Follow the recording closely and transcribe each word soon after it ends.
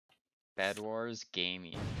Bedwars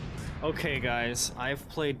Gaming. Okay guys, I've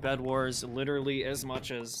played Bedwars literally as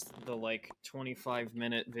much as the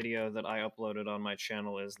 25-minute video that I uploaded on my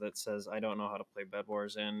channel is that says I don't know how to play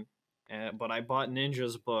Bedwars in. But I bought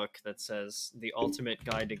Ninja's book that says The Ultimate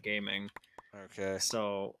Guide to Gaming. Okay.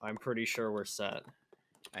 So I'm pretty sure we're set.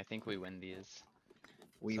 I think we win these.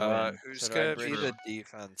 We win. Who's So do I gonna be bridge? the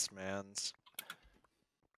defense mans?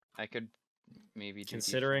 I could maybe do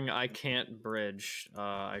Considering I can't bridge,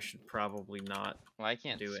 I should probably not well, I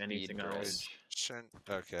can't do speed anything bridge. else. Shouldn't.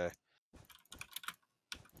 Okay.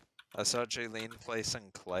 I saw Jaylene play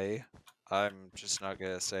some clay. I'm just not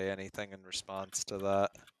gonna say anything in response to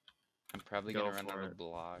that. I'm probably Go gonna run for out of it.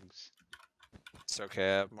 blogs. It's okay,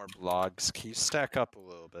 I have more blogs. Can you stack up a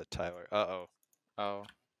little bit, Tyler? Uh-oh. Oh,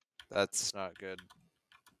 That's not good.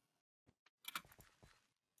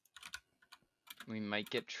 we might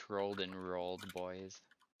get trolled and rolled, boys.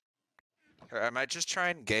 Or I might just try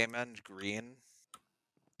and game end green,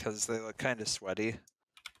 because they look kind of sweaty.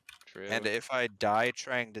 True. And if I die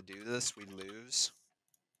trying to do this, we lose.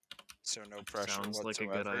 So no pressure Sounds like a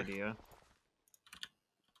whatsoever. good idea.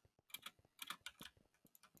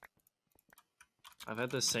 I've had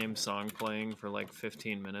the same song playing for like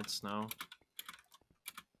 15 minutes now.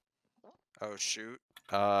 Oh shoot.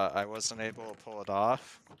 I wasn't able to pull it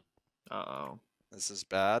off. Uh-oh. This is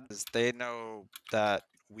bad. 'Cause they know that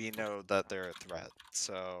we know that they're a threat,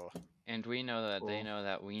 so... And we know that they Cool. know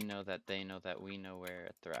that we know that they know that we know we're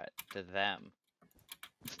a threat to them.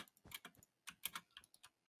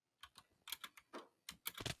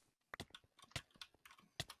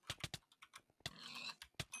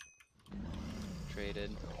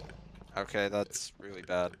 Traded. Okay, that's really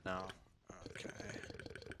bad now. Okay.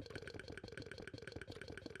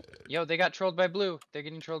 Yo, they got trolled by blue. They're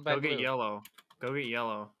getting trolled by Go blue. get yellow. Go get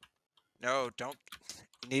yellow. No, don't...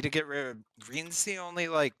 You need to get rid of... Green's the only,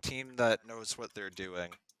 team that knows what they're doing.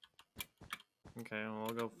 Okay, well,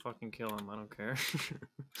 I'll go fucking kill him. I don't care.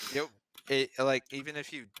 Yep. Even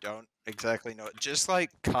if you don't exactly know it, just,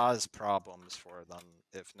 cause problems for them,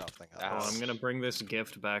 if nothing Oh, else. I'm gonna bring this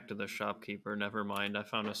gift back to the shopkeeper. Never mind. I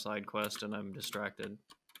found a side quest and I'm distracted. Which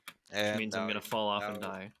And means I'm now gonna fall off and now-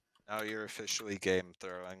 die. Now you're officially game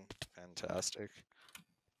throwing. Fantastic.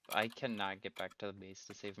 I cannot get back to the base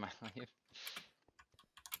to save my life.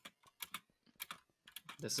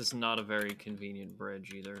 This is not a very convenient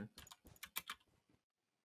bridge either.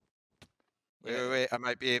 Wait, I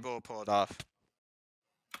might be able to pull it off.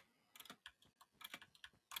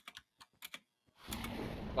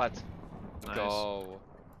 Let's Nice. go.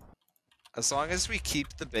 As long as we keep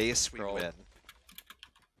the base, we Roll. win.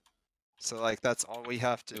 So, that's all we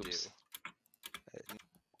have to Oops. do.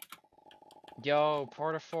 Yo,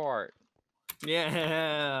 Portafort.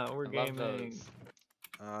 Yeah, we're I love gaming.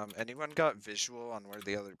 those. Anyone got visual on where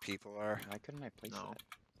the other people are? Why couldn't I place No. that?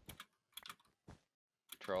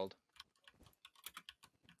 Trolled.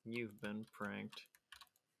 You've been pranked.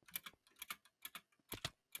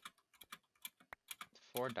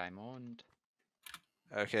 4 diamond.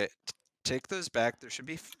 Okay, take those back. There should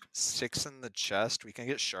be 6 in the chest. We can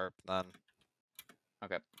get sharp then.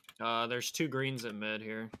 Okay. There's 2 greens at mid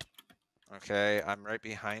here. Okay, I'm right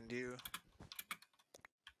behind you.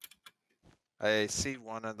 I see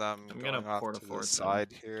one of them I'm going gonna off port a to the fort them.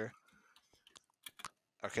 side here.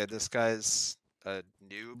 Okay, this guy's a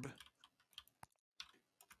noob.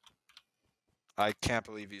 I can't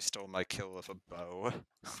believe you stole my kill with a bow.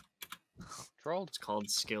 Trolled. It's called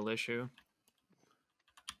skill issue.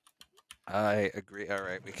 I agree.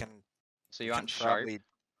 Alright, we can... So we you can want sharp? probably...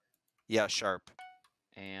 Yeah, sharp.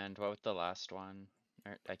 And what was the last one?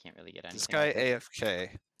 I can't really get anything. This guy with it.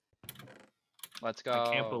 AFK. Let's go.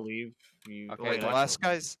 I can't believe you. Okay, Oh, Wait, the that's last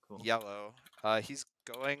guy's cool. yellow. He's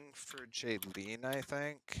going for Jaylene, I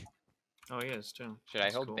think. Oh, he is too. Should I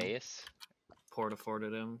That's hold cool. base? Port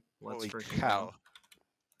afforded him. Let's Holy freaking cow.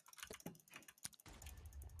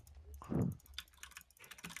 go.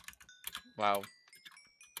 Wow.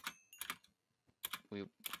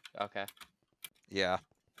 Okay. Yeah.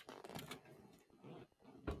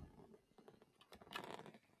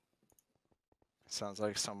 Sounds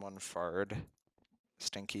like someone farted.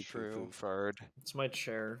 Stinky True. poo-poo fart. It's my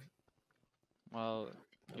chair. Well,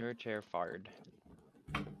 your chair fired.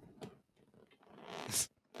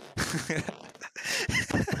 Yeah,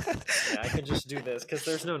 I could just do this because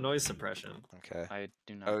there's no noise suppression. Okay. I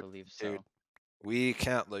do not Oh, believe so. dude. We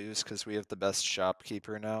can't lose because we have the best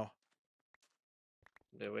shopkeeper now.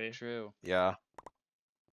 Do we? True. Yeah.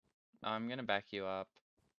 I'm gonna back you up.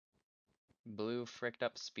 Blue fricked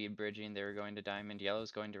up speed bridging. They were going to diamond.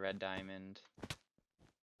 Yellow's going to red diamond.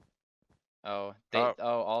 Oh,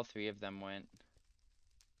 all 3 of them went.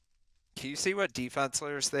 Can you see what defense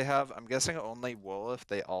layers they have? I'm guessing only wool if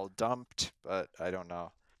they all dumped, but I don't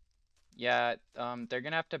know. Yeah, they're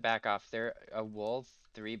gonna have to back off. They're a wolf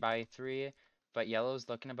 3x3, but yellow's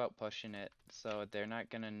looking about pushing it, so they're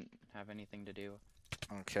not gonna have anything to do.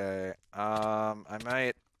 Okay. I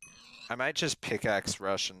might just pickaxe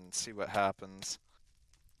rush and see what happens.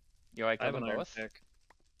 Yo, I I killed have them an iron both. pick.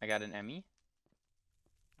 I got an Emmy.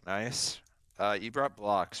 Nice. You brought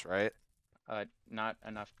blocks, right? Not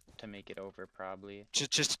enough to make it over, probably.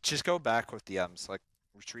 Just go back with the M's, like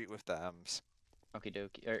retreat with the M's. Okie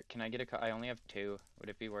dokie. Or can I get a? I only have 2. Would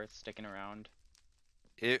it be worth sticking around?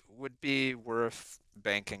 It would be worth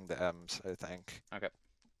banking the M's, I think. Okay.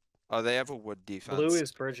 Oh, they have a wood defense. Blue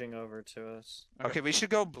is bridging over to us. Okay, we should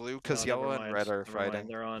go blue because No, never yellow and mind, red are never mind.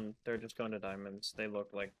 fighting. They're just going to diamonds. They look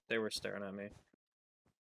like they were staring at me.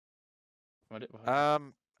 What?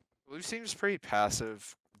 Blue seems pretty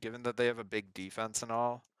passive, given that they have a big defense and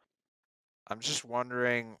all. I'm just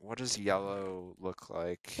wondering, what does yellow look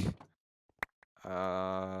like?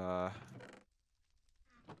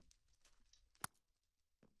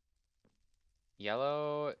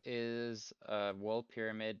 Yellow is a wool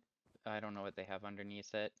pyramid. I don't know what they have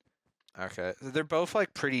underneath it. Okay, they're both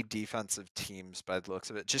like pretty defensive teams by the looks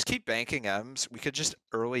of it. Just keep banking M's. We could just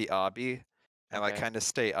early obby and like Okay. kind of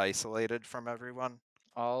stay isolated from everyone.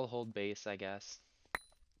 I'll hold base, I guess.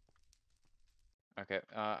 Okay.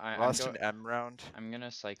 Lost an M round. I'm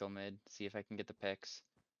gonna cycle mid, see if I can get the picks.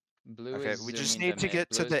 Blue Okay, is we just zooming need to mid. get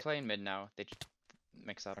Blue to is the. playing mid now. They just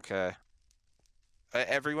mix up. Okay.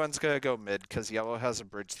 Everyone's gonna go mid because yellow has a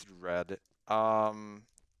bridge through red.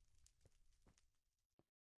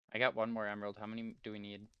 I got 1 more emerald. How many do we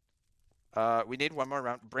need? We need one more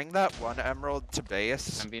round. Bring that one emerald to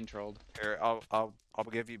base. I'm being trolled. Here, I'll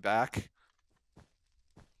give you back.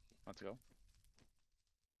 Let's go.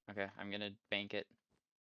 Okay, I'm gonna bank it.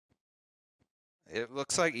 It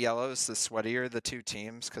looks like yellow's the sweatier of the two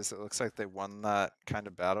teams because it looks like they won that kind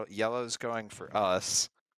of battle. Yellow's going for us.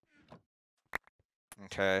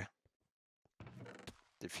 Okay.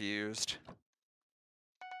 Diffused.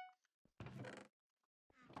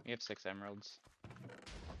 We have 6 emeralds.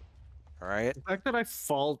 Alright. The fact that I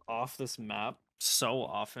fall off this map so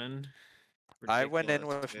often. I went in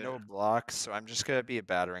ridiculous. with no blocks, so I'm just gonna be a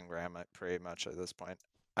battering ram pretty much at this point.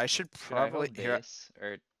 I should Should I probably hold here. base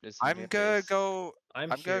or does somebody I'm have gonna base? go. I'm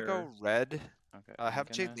gonna go here. red. Okay. I'm Have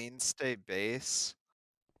gonna... Jaylene stay base.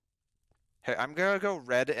 Hey, I'm gonna go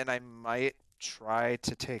red, and I might try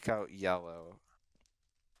to take out yellow.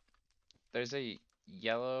 There's a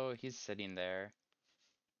yellow. He's sitting there.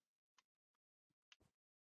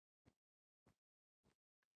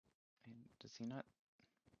 Does he not?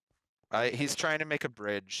 He's trying to make a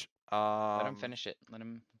bridge. Let him finish it. Let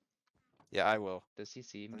him. Yeah, I will. Does he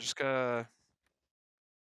see I'm me? just gonna.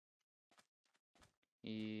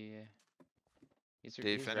 He's Did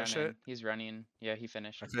he finish running. it? He's running. Yeah, he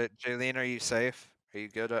finished. Okay, Jaylene, are you safe? Are you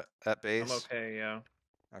good at base? I'm okay, yeah.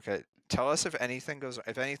 Okay. Tell us if anything goes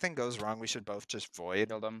wrong. We should both just void.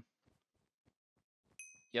 Killed him.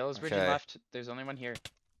 Yellow's bridging Okay. left. There's only one here.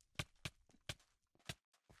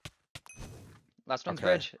 Last one's Okay.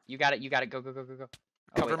 bridge. You got it. You got it. Go, go, go, go, go.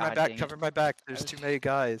 Oh, Cover wait, my ah, back. dang it. Cover my back. There's was- too many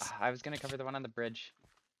guys. I was gonna cover the one on the bridge.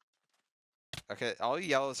 Okay, all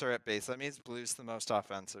yellows are at base. That means blue's the most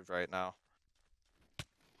offensive right now.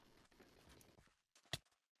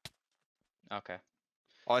 Okay.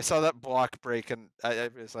 Oh, I saw that block break and I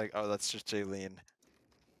was like, oh, that's just Jaylene.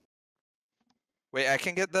 Wait, I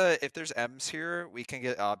can get the, if there's M's here, we can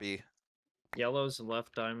get Abby. Yellow's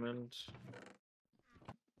left diamond.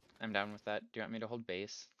 I'm down with that. Do you want me to hold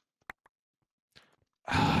base?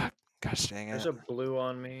 Gosh dang There's it. a blue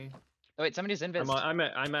on me. Oh wait, somebody's invis.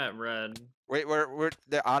 I'm at red. Wait,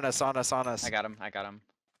 they're on us. I got him. I got him.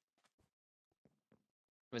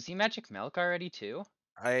 Was he magic milk already too?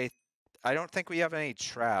 I don't think we have any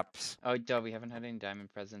traps. Oh, duh, we haven't had any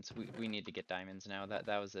diamond presents. We need to get diamonds now. That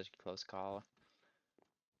was a close call.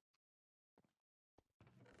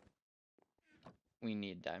 We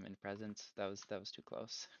need diamond presents. That was too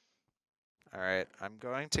close. Alright, I'm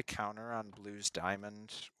going to counter on blue's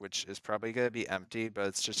diamond, which is probably going to be empty, but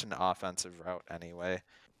it's just an offensive route anyway.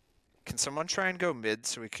 Can someone try and go mid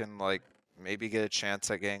so we can, like, maybe get a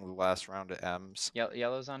chance at getting the last round of M's?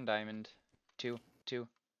 Yellow's on diamond. Two.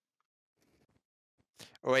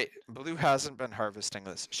 Oh, wait, blue hasn't been harvesting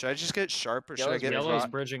this. Should I just get sharp or should I get Yellow's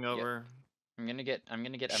prod? bridging over. I'm gonna get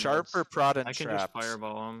Sharp emeralds. or prod and I can traps? just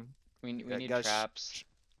fireball him. We Yeah, need guys, traps.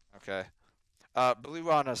 Okay. Blue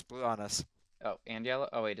on us. Oh, and yellow.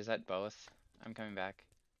 Oh wait, is that both? I'm coming back.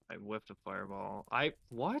 I whiffed a fireball.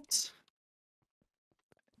 What?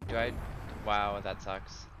 Do I? Wow, that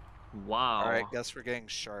sucks. Wow. Alright, guess we're getting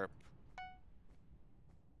sharp.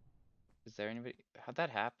 Is there anybody? How'd that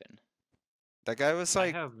happen? That guy was I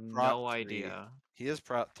like have prot no 3. idea. He is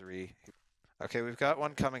prot 3. Okay, we've got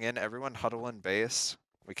one coming in. Everyone huddle in base.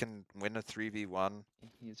 We can win a 3v1.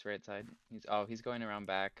 He's right side. He's going around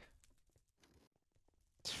back.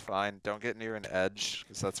 It's fine. Don't get near an edge,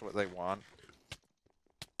 because that's what they want.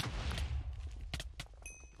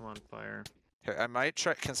 I'm on fire. Here, I might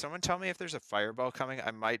try. Can someone tell me if there's a fireball coming?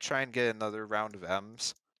 I might try and get another round of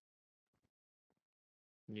M's.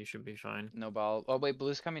 You should be fine. No ball. Oh wait,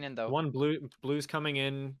 blue's coming in though. One blue's coming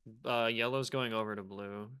in. Yellow's going over to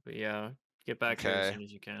blue. But yeah, get back here as Okay. soon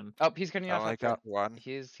as you can. Oh, he's cutting I off only after. got one.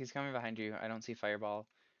 He's coming behind you. I don't see fireball.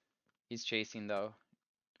 He's chasing though.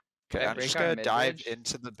 Okay, I I'm break just our gonna mid dive bridge?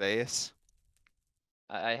 into the base.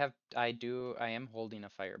 I am holding a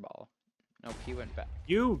fireball. Nope, he went back.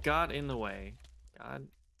 You got in the way. God.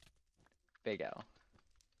 Big L.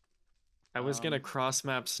 I was gonna Um, cross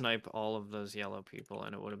map snipe all of those yellow people,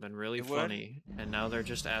 and it would have been really It would? funny. And now they're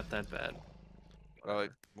just at that bed. Well,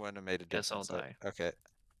 it Whatever. wouldn't have made a Guess I'll difference. die. Okay.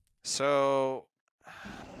 So.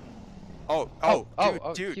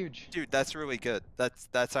 Dude, huge. dude, that's really good.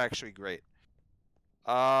 That's actually great.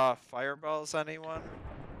 Fireballs, anyone?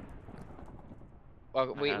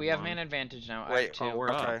 Well, I we had have one. man advantage now. I Wait, have two. Oh,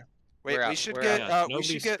 we're okay. up. Wait, We're we up, should we're get. Yeah, We nobody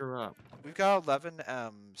should get. screw up. We've got 11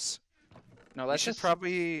 M's. No, We let's should just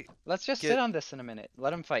probably. let's just get- sit on this in a minute.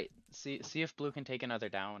 Let him fight. See if blue can take another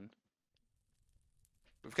down.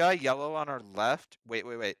 We've got yellow on our left. Wait.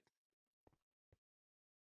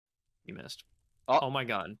 You missed. Oh. Oh my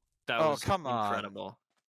god. That Oh, was come on. incredible.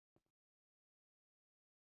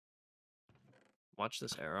 Watch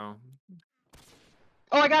this arrow.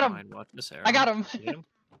 Oh, I got him. Mind, watch this arrow. I got him. You get him?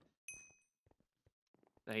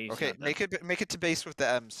 Hey, he's Okay, not dead. make it to base with the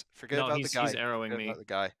M's. Forget No, about he's the guy. arrowing Forget me. about the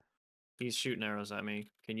guy. He's shooting arrows at me.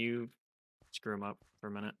 Can you screw him up for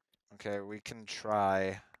a minute? Okay, we can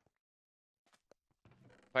try.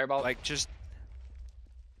 Fireball. Like just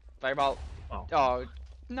Fireball. Oh. Oh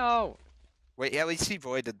no. wait. At least he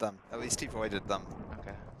voided them.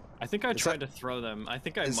 Okay. I think I Is tried to throw them. I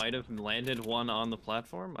think I is- might have landed one on the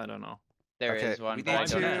platform. I don't know. There is Okay, one, we but I need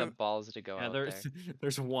don't have to- the balls to go Yeah, out there's there.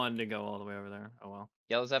 there's one to go all the way over there. Oh well.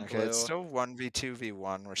 Yellow's at Okay, blue. it's still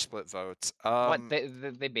 1v2v1. We're split votes. What?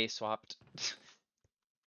 They base swapped.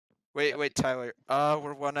 Wait, Tyler.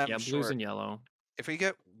 We're 1 M Yeah, blue's short. and yellow. If we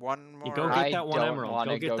get one more. You go I get that one don't emerald.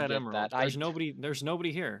 wanna Go get go that get emerald. that. There's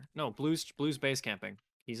nobody here. No, blue's base camping.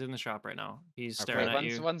 He's in the shop right now. He's Okay. staring Wait, at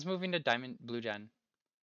you. one's moving to diamond blue gen.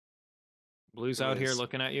 Blue's Who out here is?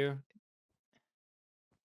 looking at you.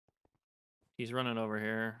 He's running over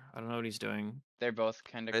here. I don't know what he's doing. They're both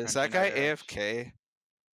kind of. Is that guy AFK?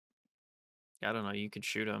 I don't know. You could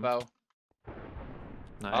shoot him. Bow.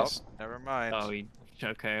 Nice. Oh, never mind. Oh,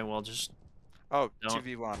 okay. Well, just Oh, don't-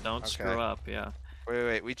 2v1. don't okay. screw up. Yeah.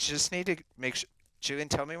 Wait. We just need to make sure. Julian,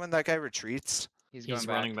 tell me when that guy retreats. He's going He's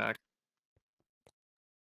back. running back.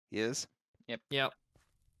 He is. Yep.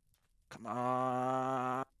 Come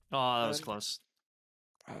on. Oh, that was close.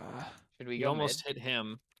 Should we You go almost mid? hit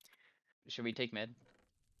him. Should we take mid?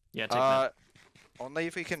 Yeah, take mid. Only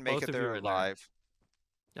if we can make Both it of you there are there. alive.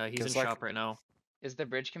 He's in 'cause, like, shop right now. Is the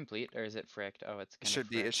bridge complete or is it fricked? Oh, it's It kind should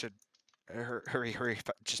be. It should. Hurry.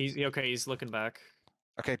 Just He's okay. He's looking back.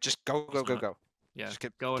 okay. Just go. not. Yeah, Just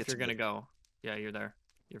get, go get if you're to gonna mid. go. Yeah, you're there.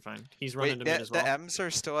 You're fine. He's running Wait, to mid as well. the M's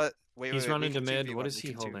are still at. Wait, He's we running to can mid. 2v1, What is we he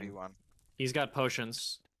can holding? 2v1. He's got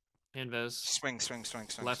potions. Invis. Swing.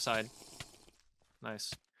 Left side.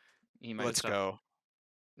 Nice. He might. Let's stuff. go.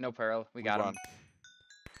 No pearl. We got him. won.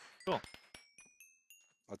 Cool.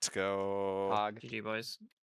 Let's go. Hog. GG boys.